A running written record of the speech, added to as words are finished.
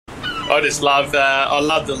I just love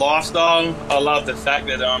the lifestyle. I love the fact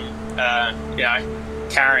that I'm,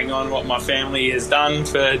 carrying on what my family has done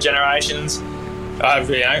for generations. I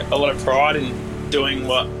have, a lot of pride in doing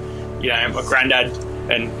what, my granddad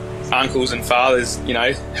and uncles and fathers,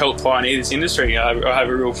 helped pioneer this industry. I have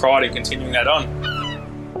a real pride in continuing that on.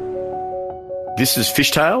 This is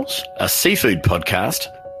Fish Tales, a seafood podcast.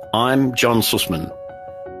 I'm John Sussman.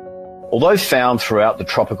 Although found throughout the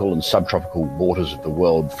tropical and subtropical waters of the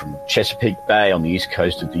world, from Chesapeake Bay on the east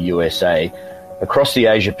coast of the USA, across the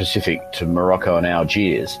Asia-Pacific to Morocco and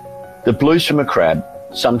Algiers, the blue swimmer crab,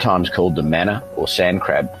 sometimes called the manna or sand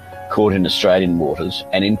crab, caught in Australian waters,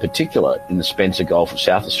 and in particular in the Spencer Gulf of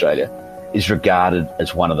South Australia, is regarded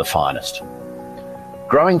as one of the finest.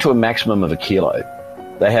 Growing to a maximum of 1 kilo,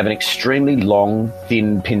 they have an extremely long,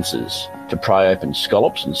 thin pincers to pry open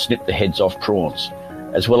scallops and snip the heads off prawns,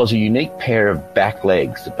 as well as a unique pair of back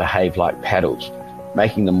legs that behave like paddles,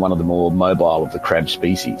 making them one of the more mobile of the crab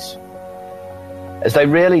species. As they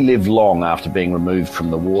rarely live long after being removed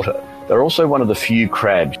from the water, they're also one of the few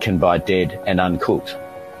crabs can buy dead and uncooked.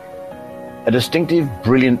 A distinctive,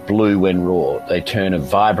 brilliant blue when raw, they turn a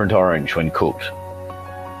vibrant orange when cooked.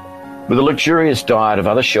 With a luxurious diet of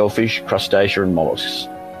other shellfish, crustacea and mollusks,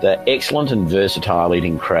 they're excellent and versatile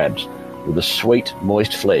eating crabs, with a sweet,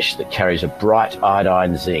 moist flesh that carries a bright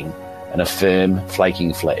iodine zing and a firm,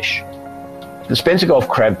 flaking flesh. The Spencer Gulf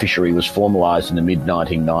crab fishery was formalised in the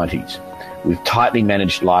mid-1990s, with tightly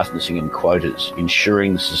managed licensing and quotas,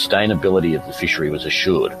 ensuring the sustainability of the fishery was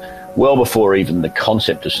assured, well before even the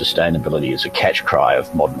concept of sustainability is a catch cry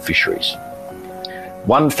of modern fisheries.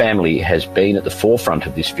 One family has been at the forefront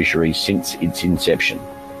of this fishery since its inception,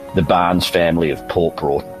 the Barnes family of Port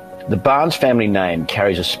Broughton. The Barnes family name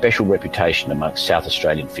carries a special reputation amongst South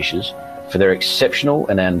Australian fishers for their exceptional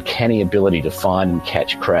and uncanny ability to find and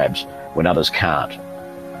catch crabs when others can't.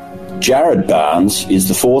 Jared Barnes is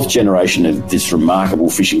the fourth generation of this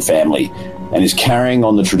remarkable fishing family and is carrying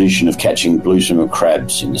on the tradition of catching blue swimmer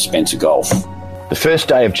crabs in the Spencer Gulf. The first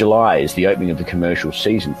day of July is the opening of the commercial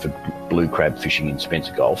season for blue crab fishing in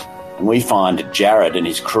Spencer Gulf, and we find Jared and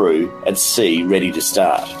his crew at sea ready to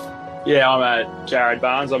start. Yeah, I'm Jared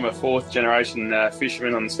Barnes. I'm a fourth generation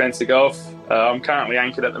fisherman on the Spencer Gulf. I'm currently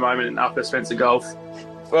anchored at the moment in Upper Spencer Gulf.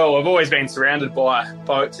 Well, I've always been surrounded by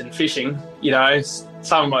boats and fishing.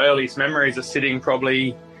 Some of my earliest memories are sitting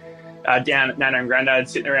probably down at Nana and Grandad,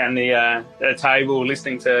 sitting around the table,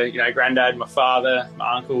 listening to Grandad, my father,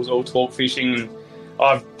 my uncles all talk fishing. And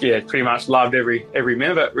I've pretty much loved every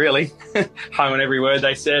minute of it, really. Hung on every word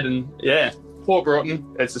they said, and Port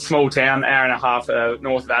Broughton, it's a small town, hour and a half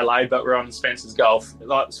north of Adelaide, but we're on Spencer's Gulf.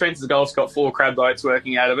 Spencer's Gulf's got 4 crab boats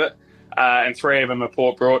working out of it, and 3 of them are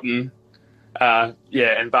Port Broughton,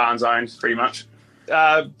 and Barnes owned, pretty much.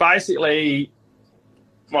 Basically,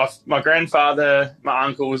 my grandfather, my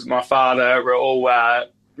uncles, my father were all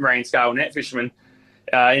marine scale net fishermen.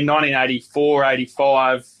 In 1984,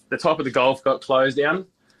 85, the top of the Gulf got closed down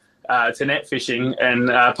to net fishing, and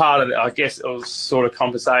part of it, I guess it was sort of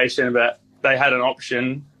compensation, but they had an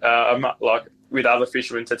option, like with other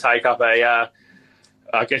fishermen, to take up I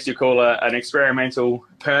guess you call an experimental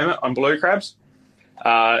permit on blue crabs.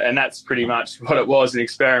 And that's pretty much what it was, an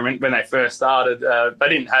experiment when they first started. They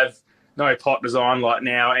didn't have no pot design like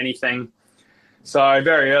now, anything. So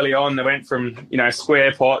very early on, they went from,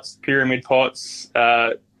 square pots, pyramid pots,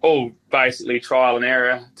 all basically trial and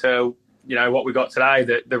error to, what we got today,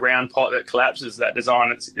 the round pot that collapses, that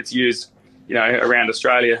design. It's used, around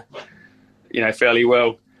Australia, fairly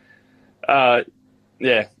well. My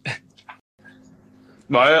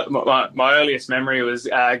earliest memory was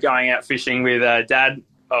going out fishing with Dad.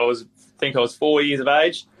 I think I was 4 years of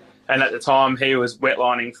age, and at the time he was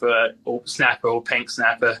wetlining for snapper or pink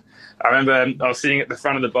snapper. I remember I was sitting at the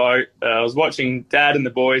front of the boat. I was watching Dad and the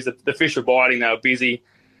boys. The fish were biting. They were busy,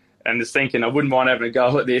 and just thinking I wouldn't mind having a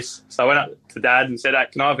go at this. So I went up to Dad and said, "Hey,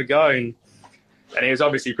 can I have a go?" And he was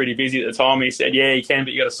obviously pretty busy at the time. He said, "Yeah, you can,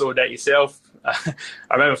 but you got to sort that yourself." I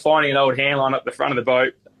remember finding an old hand line up the front of the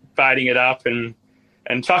boat, baiting it up and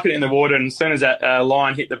chucking it in the water. And as soon as that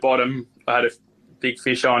line hit the bottom, I had a big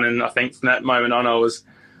fish on. And I think from that moment on, I was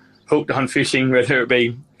hooked on fishing, whether it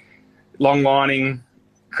be long lining,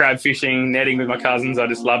 crab fishing, netting with my cousins. I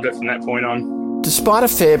just loved it from that point on. Despite a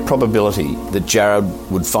fair probability that Jared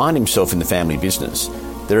would find himself in the family business,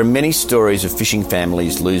 there are many stories of fishing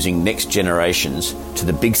families losing next generations to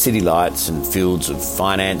the big city lights and fields of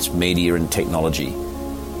finance, media and technology.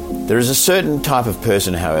 There is a certain type of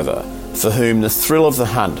person, however, for whom the thrill of the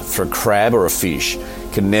hunt for a crab or a fish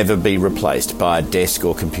can never be replaced by a desk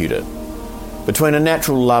or computer. Between a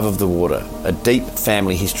natural love of the water, a deep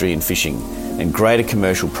family history in fishing, and greater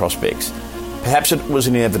commercial prospects, perhaps it was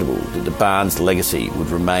inevitable that the Barnes legacy would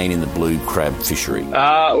remain in the blue crab fishery.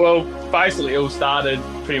 Well, basically it all started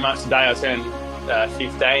pretty much the day I turned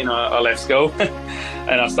 15. I left school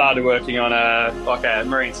and I started working on a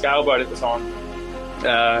marine scale boat at the time.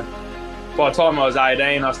 By the time I was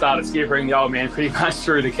 18, I started skippering. The old man pretty much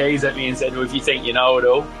threw the keys at me and said, well, if you think you know it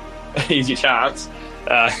all, here's your chance.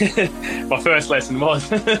 My first lesson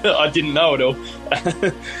was I didn't know it all.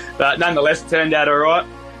 But nonetheless, it turned out all right.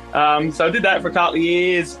 So I did that for a couple of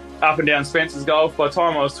years, up and down Spencer's Gulf. By the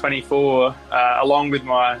time I was 24, along with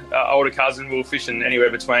my older cousin, we were fishing anywhere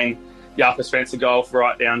between the upper Spencer Gulf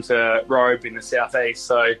right down to Robe in the southeast.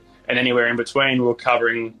 So, and anywhere in between, we were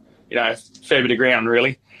covering, a fair bit of ground,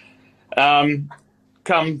 really.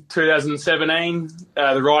 Come 2017,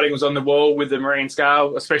 the writing was on the wall with the marine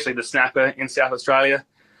scale, especially the snapper in South Australia.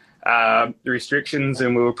 The restrictions,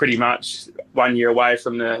 and we were pretty much 1 year away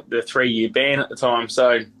from the 3-year ban at the time.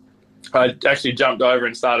 So I actually jumped over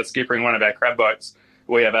and started skippering one of our crab boats.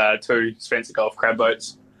 We have 2 Spencer Gulf crab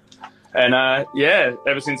boats. And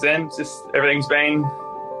ever since then, everything's been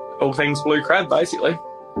all things blue crab, basically.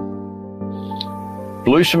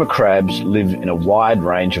 Blue swimmer crabs live in a wide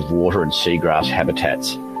range of water and seagrass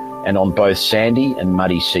habitats and on both sandy and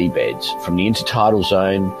muddy seabeds from the intertidal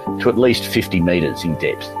zone to at least 50 metres in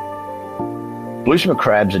depth. Blue swimmer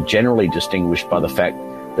crabs are generally distinguished by the fact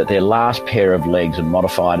that their last pair of legs are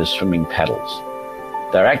modified as swimming paddles.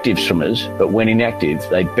 They're active swimmers, but when inactive,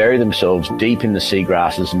 they bury themselves deep in the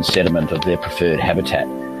seagrasses and sediment of their preferred habitat,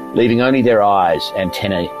 leaving only their eyes,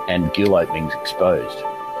 antennae and gill openings exposed.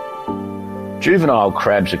 Juvenile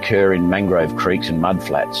crabs occur in mangrove creeks and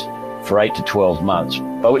mudflats for 8 to 12 months,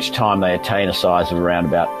 by which time they attain a size of around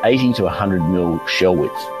about 80 to 100 mil shell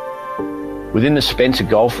width. Within the Spencer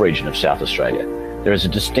Gulf region of South Australia, there is a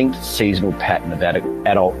distinct seasonal pattern of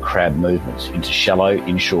adult crab movements into shallow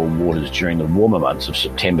inshore waters during the warmer months of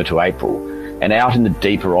September to April and out in the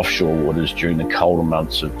deeper offshore waters during the colder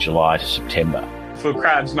months of July to September. For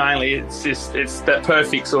crabs mainly, it's that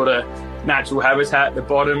perfect sort of natural habitat at the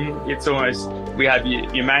bottom. It's almost, we have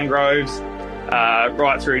your mangroves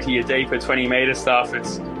right through to your deeper 20 metre stuff.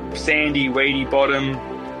 It's sandy, weedy bottom.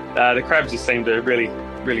 The crabs just seem to really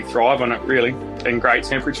thrive on it, really, and great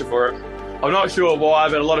temperature for it. I'm not sure why,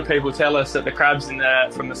 but a lot of people tell us that the crabs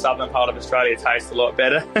from the southern part of Australia taste a lot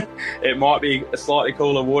better. It might be a slightly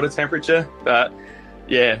cooler water temperature, but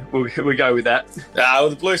yeah, we go with that.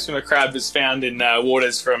 The blue swimmer crab is found in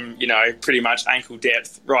waters from, pretty much ankle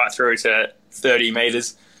depth right through to 30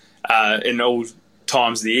 metres in all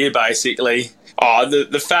times of the year, basically.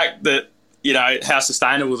 The fact that, how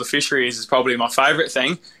sustainable the fishery is probably my favourite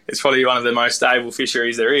thing. It's probably one of the most stable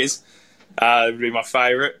fisheries there is. It would be my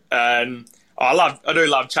favourite. And I do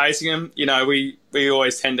love chasing them. We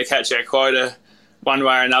always tend to catch our quota one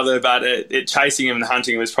way or another, but chasing them and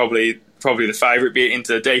hunting them is probably the favourite bit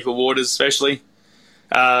into deeper waters, especially.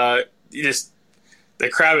 The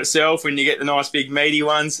crab itself, when you get the nice big meaty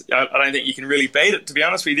ones, I don't think you can really beat it, to be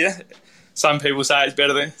honest with you. Some people say it's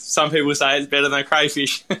better than a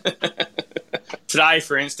crayfish. Today,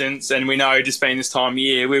 for instance, and we know just being this time of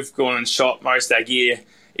year, we've gone and shot most of our gear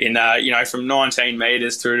in, from 19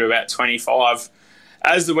 metres through to about 25.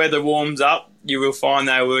 As the weather warms up, you will find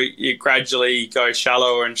you gradually go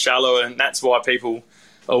shallower and shallower, and that's why people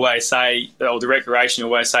always say, or the recreation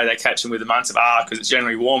always say they catch them with the months of R because it's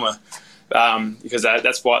generally warmer, because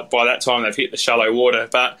that's why by that time they've hit the shallow water.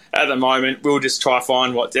 But at the moment, we'll just try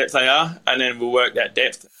find what depth they are, and then we'll work that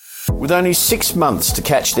depth. With only 6 months to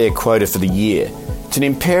catch their quota for the year, it's an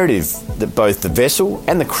imperative that both the vessel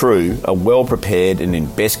and the crew are well prepared and in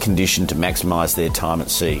best condition to maximise their time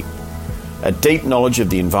at sea. A deep knowledge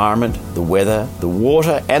of the environment, the weather, the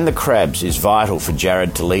water and the crabs is vital for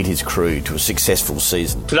Jared to lead his crew to a successful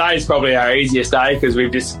season. Today's probably our easiest day because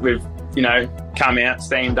we've come out,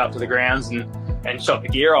 steamed up to the grounds and shot the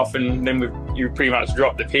gear off, and then you pretty much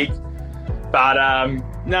dropped the pig. But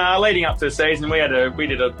leading up to the season, we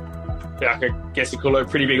did I guess you call it a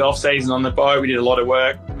pretty big off season on the boat. We did a lot of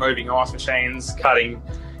work, moving ice machines, cutting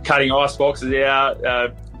ice boxes out,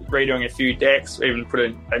 redoing a few decks, even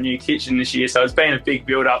put a new kitchen this year. So it's been a big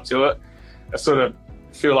build up to it. I sort of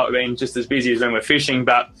feel like we've been just as busy as when we're fishing,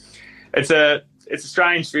 but it's a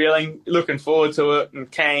strange feeling. Looking forward to it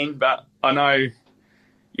and keen, but I know,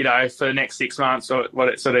 for the next 6 months what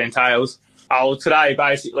it sort of entails. Today,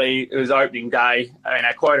 basically, it was opening day, and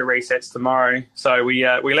our quota resets tomorrow. So we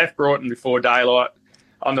left Broughton before daylight.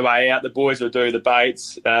 On the way out, the boys will do the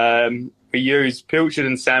baits. We use pilchard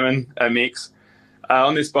and salmon, a mix.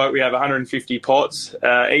 On this boat, we have 150 pots.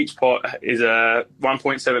 Each pot is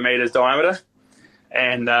 1.7 metres diameter,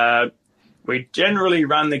 and we generally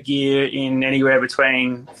run the gear in anywhere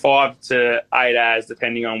between 5 to 8 hours,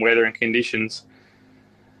 depending on weather and conditions.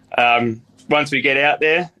 Once we get out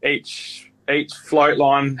there, each float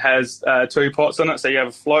line has 2 pots on it. So you have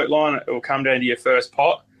a float line, it will come down to your first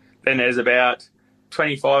pot. Then there's about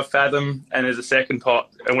 25 fathom, and there's a second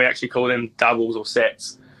pot, and we actually call them doubles or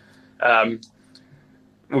sets.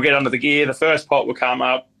 We'll get under the gear. The first pot will come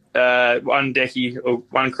up. One decky or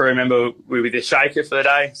one crew member will be the shaker for the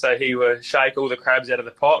day, so he will shake all the crabs out of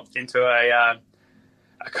the pot into a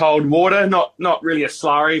cold water, not really a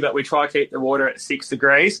slurry, but we try to keep the water at 6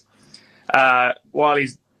 degrees. While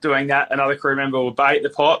he's doing that, another crew member will bait the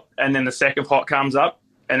pot, and then the second pot comes up,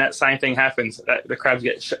 and that same thing happens. The crabs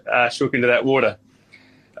get shook into that water.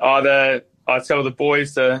 Either I tell the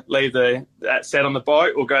boys to leave that set on the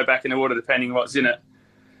boat or go back in the water, depending on what's in it.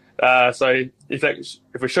 So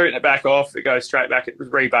if we're shooting it back off, it goes straight back, it's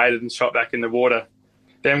rebaited and shot back in the water.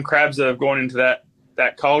 Them crabs that have gone into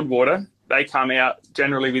that cold water, they come out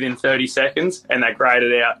generally within 30 seconds and they're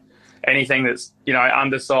graded out. Anything that's,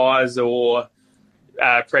 undersized or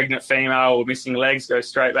pregnant female or missing legs goes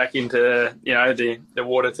straight back into, the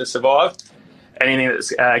water to survive. Anything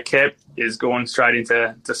that's kept is gone straight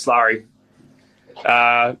into slurry.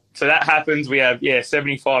 So that happens. We have,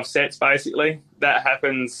 75 sets basically. That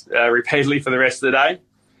happens repeatedly for the rest of the day.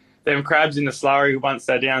 Them crabs in the slurry, once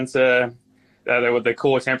they're down to the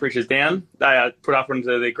core temperature's down, they are put up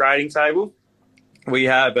onto the grading table. We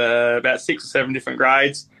have about 6 or 7 different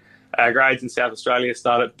grades. Grades in South Australia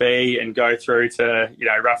start at B and go through to,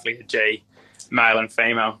 roughly a G, male and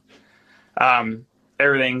female.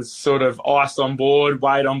 Everything's sort of iced on board,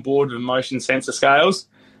 weighed on board with motion sensor scales.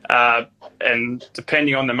 And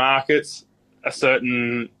depending on the markets, a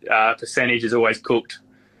certain percentage is always cooked.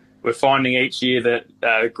 We're finding each year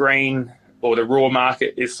that green or the raw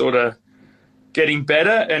market is sort of getting better,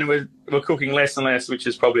 and we're cooking less and less, which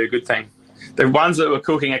is probably a good thing. The ones that we're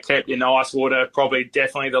cooking are kept in ice water probably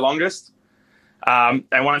definitely the longest. And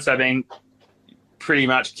once they've been pretty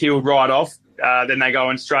much killed right off, then they go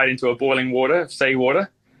in straight into a boiling water,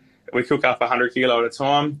 seawater. We cook up 100 kilo at a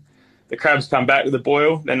time. The crabs come back to the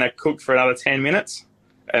boil, then they're cooked for another 10 minutes,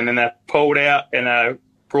 and then they're pulled out and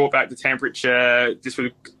brought back to temperature just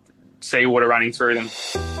with seawater running through them.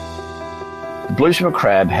 The blue swimmer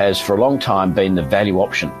crab has for a long time been the value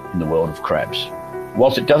option in the world of crabs.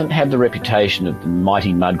 Whilst it doesn't have the reputation of the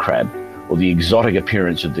mighty mud crab or the exotic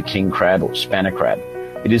appearance of the king crab or spanner crab,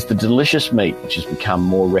 it is the delicious meat which has become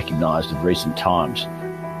more recognised of recent times,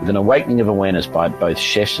 with an awakening of awareness by both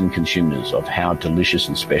chefs and consumers of how delicious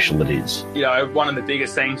and special it is. One of the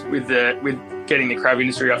biggest things with getting the crab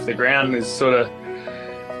industry off the ground is sort of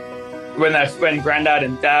when Grandad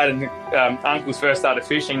and Dad and uncles first started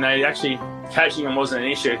fishing, they actually catching them wasn't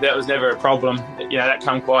an issue. That was never a problem. That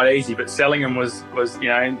come quite easy, but selling them was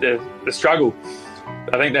the struggle.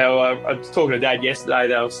 I think I was talking to Dad yesterday.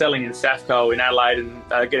 They were selling in Safco in Adelaide and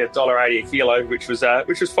get $1.80 a kilo, which was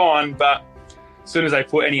fine. But as soon as they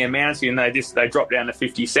put any amounts in, they dropped down to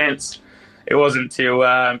 50 cents. It wasn't until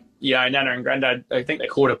Nana and Grandad, I think they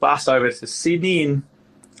caught a bus over to Sydney in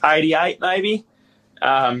 '88 maybe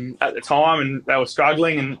at the time, and they were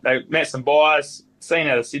struggling and they met some buyers, seen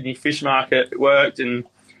how the Sydney fish market worked, and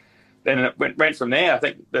then it went from there. I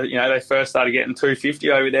think that, they first started getting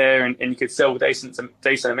 $2.50 over there, and you could sell decent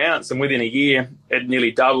amounts, and within a year it nearly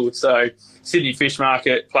doubled. So Sydney fish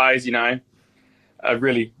market plays, a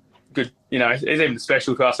really good, it's even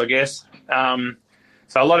special to us, I guess.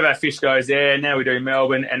 So a lot of our fish goes there. Now we do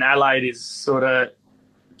Melbourne, and Adelaide is sort of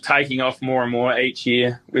taking off more and more each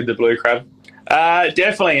year with the blue crab.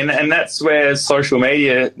 Definitely, and that's where social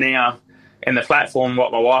media now and the platform,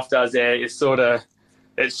 what my wife does there, is sort of,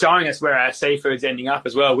 it's showing us where our seafood's ending up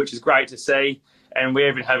as well, which is great to see. And we're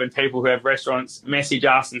even having people who have restaurants message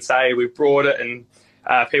us and say we've brought it, and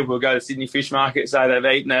people who go to Sydney Fish Market say they've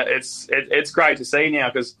eaten it. It's great to see now,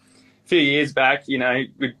 because a few years back,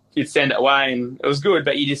 you'd send it away and it was good,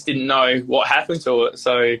 but you just didn't know what happened to it.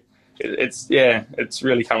 So it's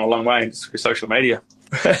really come a long way through social media.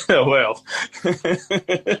 Well,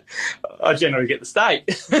 I generally get the steak.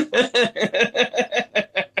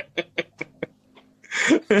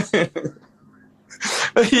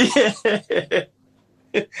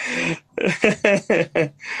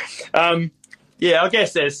 I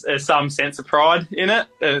guess there's some sense of pride in it.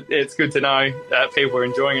 It's good to know that people are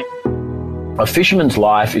enjoying it. A fisherman's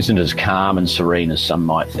life isn't as calm and serene as some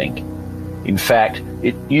might think. In fact,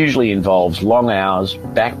 it usually involves long hours,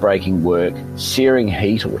 back-breaking work, searing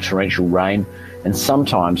heat or torrential rain, and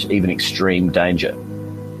sometimes even extreme danger.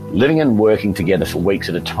 Living and working together for weeks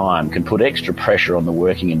at a time can put extra pressure on the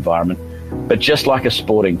working environment But just like a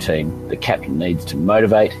sporting team, the captain needs to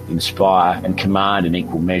motivate, inspire and command in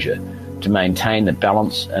equal measure to maintain the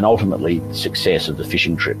balance and ultimately the success of the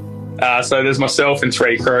fishing trip. So there's myself and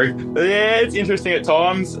 3 crew. Yeah, it's interesting at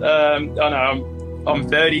times. I know I'm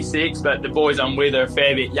 36, but the boys I'm with are a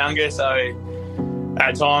fair bit younger, so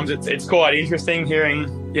at times it's quite interesting hearing,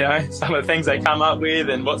 some of the things they come up with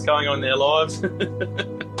and what's going on in their lives.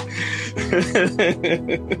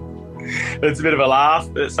 It's a bit of a laugh,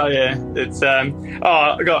 but so yeah, it's I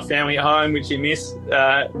got a family at home which you miss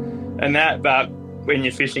and that, but when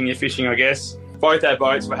you're fishing, I guess. Both our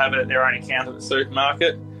boats will have their own account at the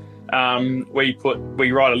supermarket.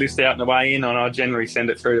 We write a list out on the way in, and I generally send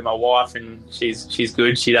it through to my wife, and she's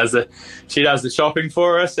good. She does the shopping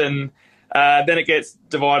for us, and then it gets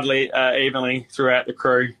divided evenly throughout the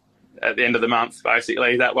crew at the end of the month.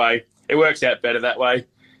 Basically, that way it works out better. That way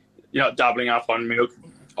you're not doubling up on milk.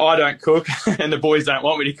 I don't cook, and the boys don't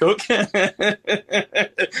want me to cook.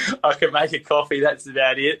 I can make a coffee. That's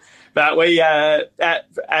about it. But we our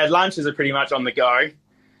lunches are pretty much on the go.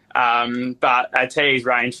 But our teas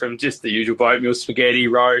range from just the usual boat meal: spaghetti,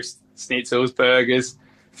 roast, schnitzels, burgers,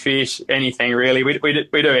 fish, anything really. We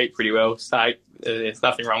do eat pretty well. Steak. There's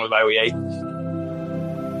nothing wrong with the way we eat.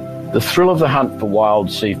 The thrill of the hunt for wild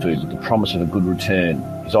seafood with the promise of a good return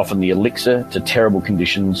is often the elixir to terrible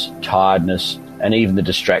conditions, tiredness, and even the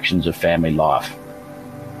distractions of family life.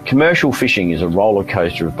 Commercial fishing is a roller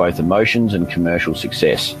coaster of both emotions and commercial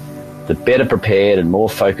success. The better prepared and more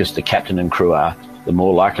focused the captain and crew are, the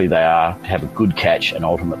more likely they are to have a good catch and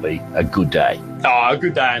ultimately a good day. A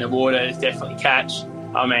good day in the water is definitely catch.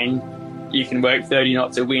 I mean, you can work 30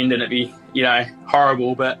 knots of wind and it'd be,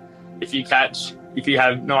 horrible, but if you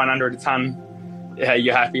have 900 a ton,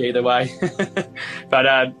 you're happy either way.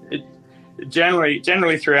 But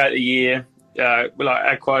generally throughout the year,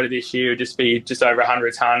 our quota this year would just be just over 100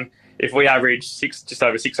 a ton. If we average just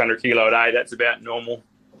over 600 kilo a day, that's about normal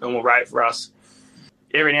rate for us.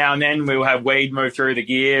 Every now and then we'll have weed move through the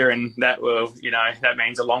gear, and that will, that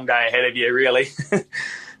means a long day ahead of you, really.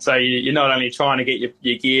 So you're not only trying to get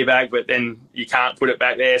your gear back, but then you can't put it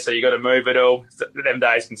back there, so you got to move it all. Them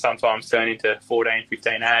days can sometimes turn into 14,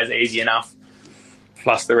 15 hours, easy enough,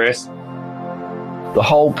 plus the rest. The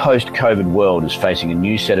whole post-COVID world is facing a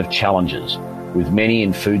new set of challenges, with many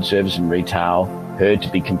in food service and retail heard to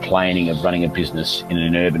be complaining of running a business in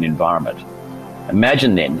an urban environment.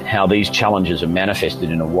 Imagine then how these challenges are manifested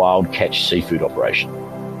in a wild catch seafood operation.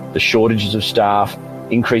 The shortages of staff,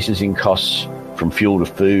 increases in costs from fuel to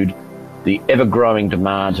food, the ever-growing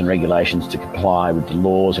demands and regulations to comply with the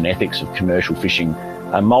laws and ethics of commercial fishing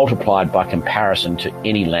are multiplied by comparison to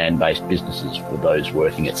any land-based businesses for those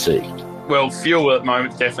working at sea. Well, fuel at the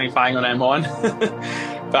moment is definitely playing on our mind.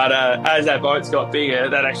 But as our boats got bigger,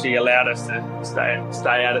 that actually allowed us to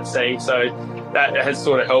stay out at sea. So that has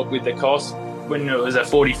sort of helped with the cost. When it was a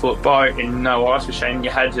 40-foot boat and no ice machine, you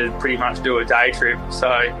had to pretty much do a day trip. So,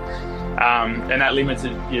 and that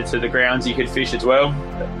limited you to the grounds you could fish as well.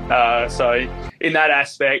 So in that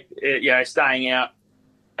aspect, staying out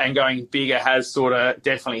and going bigger has sort of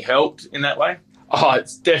definitely helped in that way. Oh,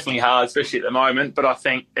 it's definitely hard, especially at the moment. But I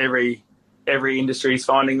think every industry is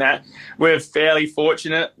finding that. We're fairly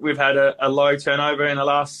fortunate. We've had a low turnover in the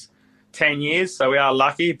last 10 years, so we are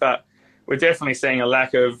lucky. But we're definitely seeing a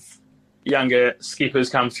lack of younger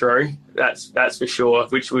skippers come through. That's for sure.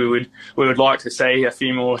 Which we would like to see a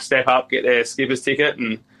few more step up, get their skipper's ticket,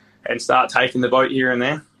 and start taking the boat here and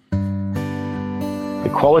there. The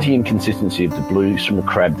quality and consistency of the blues from the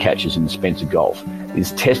crab catches in the Spencer Gulf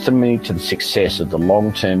is testimony to the success of the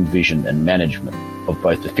long-term vision and management of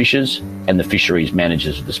both the fishers and the fisheries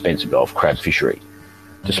managers of the Spencer Gulf crab fishery.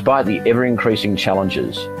 Despite the ever-increasing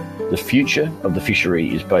challenges, the future of the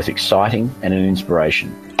fishery is both exciting and an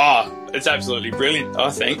inspiration. It's absolutely brilliant, I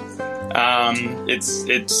think.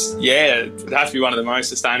 It'd have to be one of the most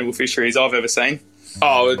sustainable fisheries I've ever seen.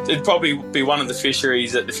 It'd probably be one of the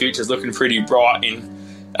fisheries that the future's looking pretty bright in.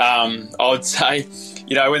 I would say,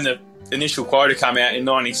 when the initial quota came out in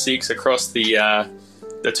 '96 across the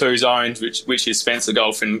two zones, which is Spencer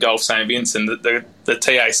Gulf and Gulf St Vincent, the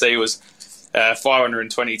TAC was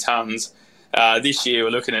 520 tonnes. This year we're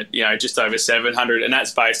looking at just over 700, and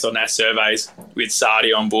that's based on our surveys with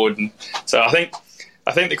SARDI on board. And so I think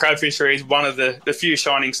the crab fishery is one of the few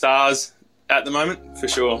shining stars at the moment, for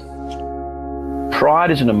sure.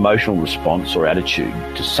 Pride is an emotional response or attitude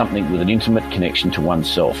to something with an intimate connection to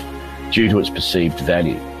oneself due to its perceived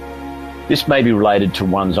value. This may be related to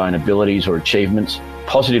one's own abilities or achievements,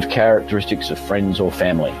 positive characteristics of friends or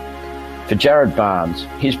family. For Jared Barnes,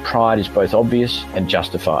 his pride is both obvious and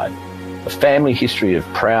justified. A family history of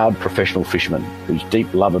proud professional fishermen whose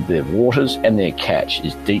deep love of their waters and their catch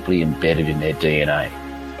is deeply embedded in their DNA.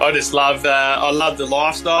 I just love the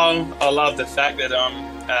lifestyle. I love the fact that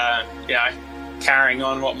I'm, carrying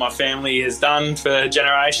on what my family has done for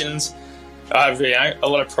generations. I have, a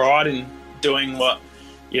lot of pride in doing what,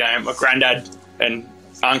 my granddad and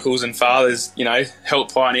uncles and fathers,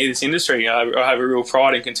 helped pioneer this industry. I have a real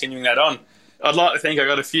pride in continuing that on. I'd like to think I've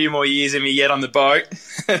got a few more years in me yet on the boat.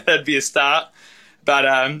 That'd be a start. But,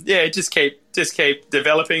 just keep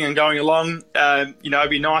developing and going along. It'd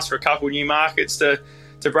be nice for a couple of new markets to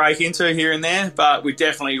break into here and there, but we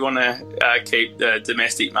definitely want to keep the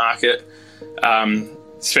domestic market,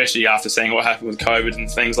 especially after seeing what happened with COVID and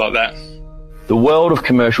things like that. The world of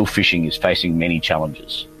commercial fishing is facing many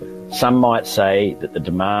challenges. Some might say that the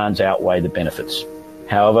demands outweigh the benefits.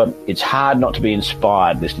 However, it's hard not to be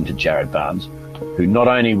inspired listening to Jared Barnes, who not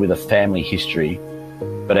only with a family history,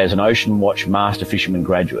 but as an Ocean Watch Master Fisherman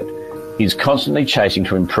graduate, he's constantly chasing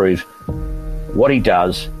to improve what he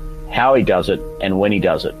does, how he does it, and when he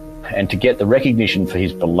does it, and to get the recognition for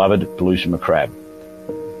his beloved Bluesima crab.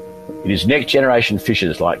 It is next generation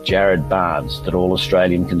fishers like Jared Barnes that all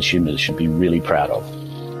Australian consumers should be really proud of.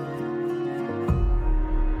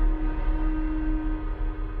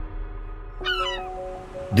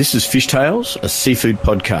 This is Fish Tales, a seafood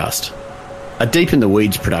podcast. A Deep in the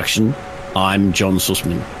Weeds production. I'm John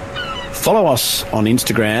Sussman. Follow us on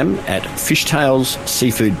Instagram at Fishtails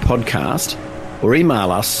Seafood Podcast or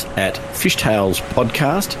email us at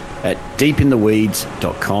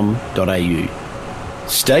fishtailspodcast@deepintheweeds.com.au.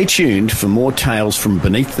 Stay tuned for more tales from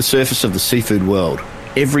beneath the surface of the seafood world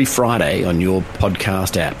every Friday on your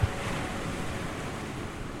podcast app.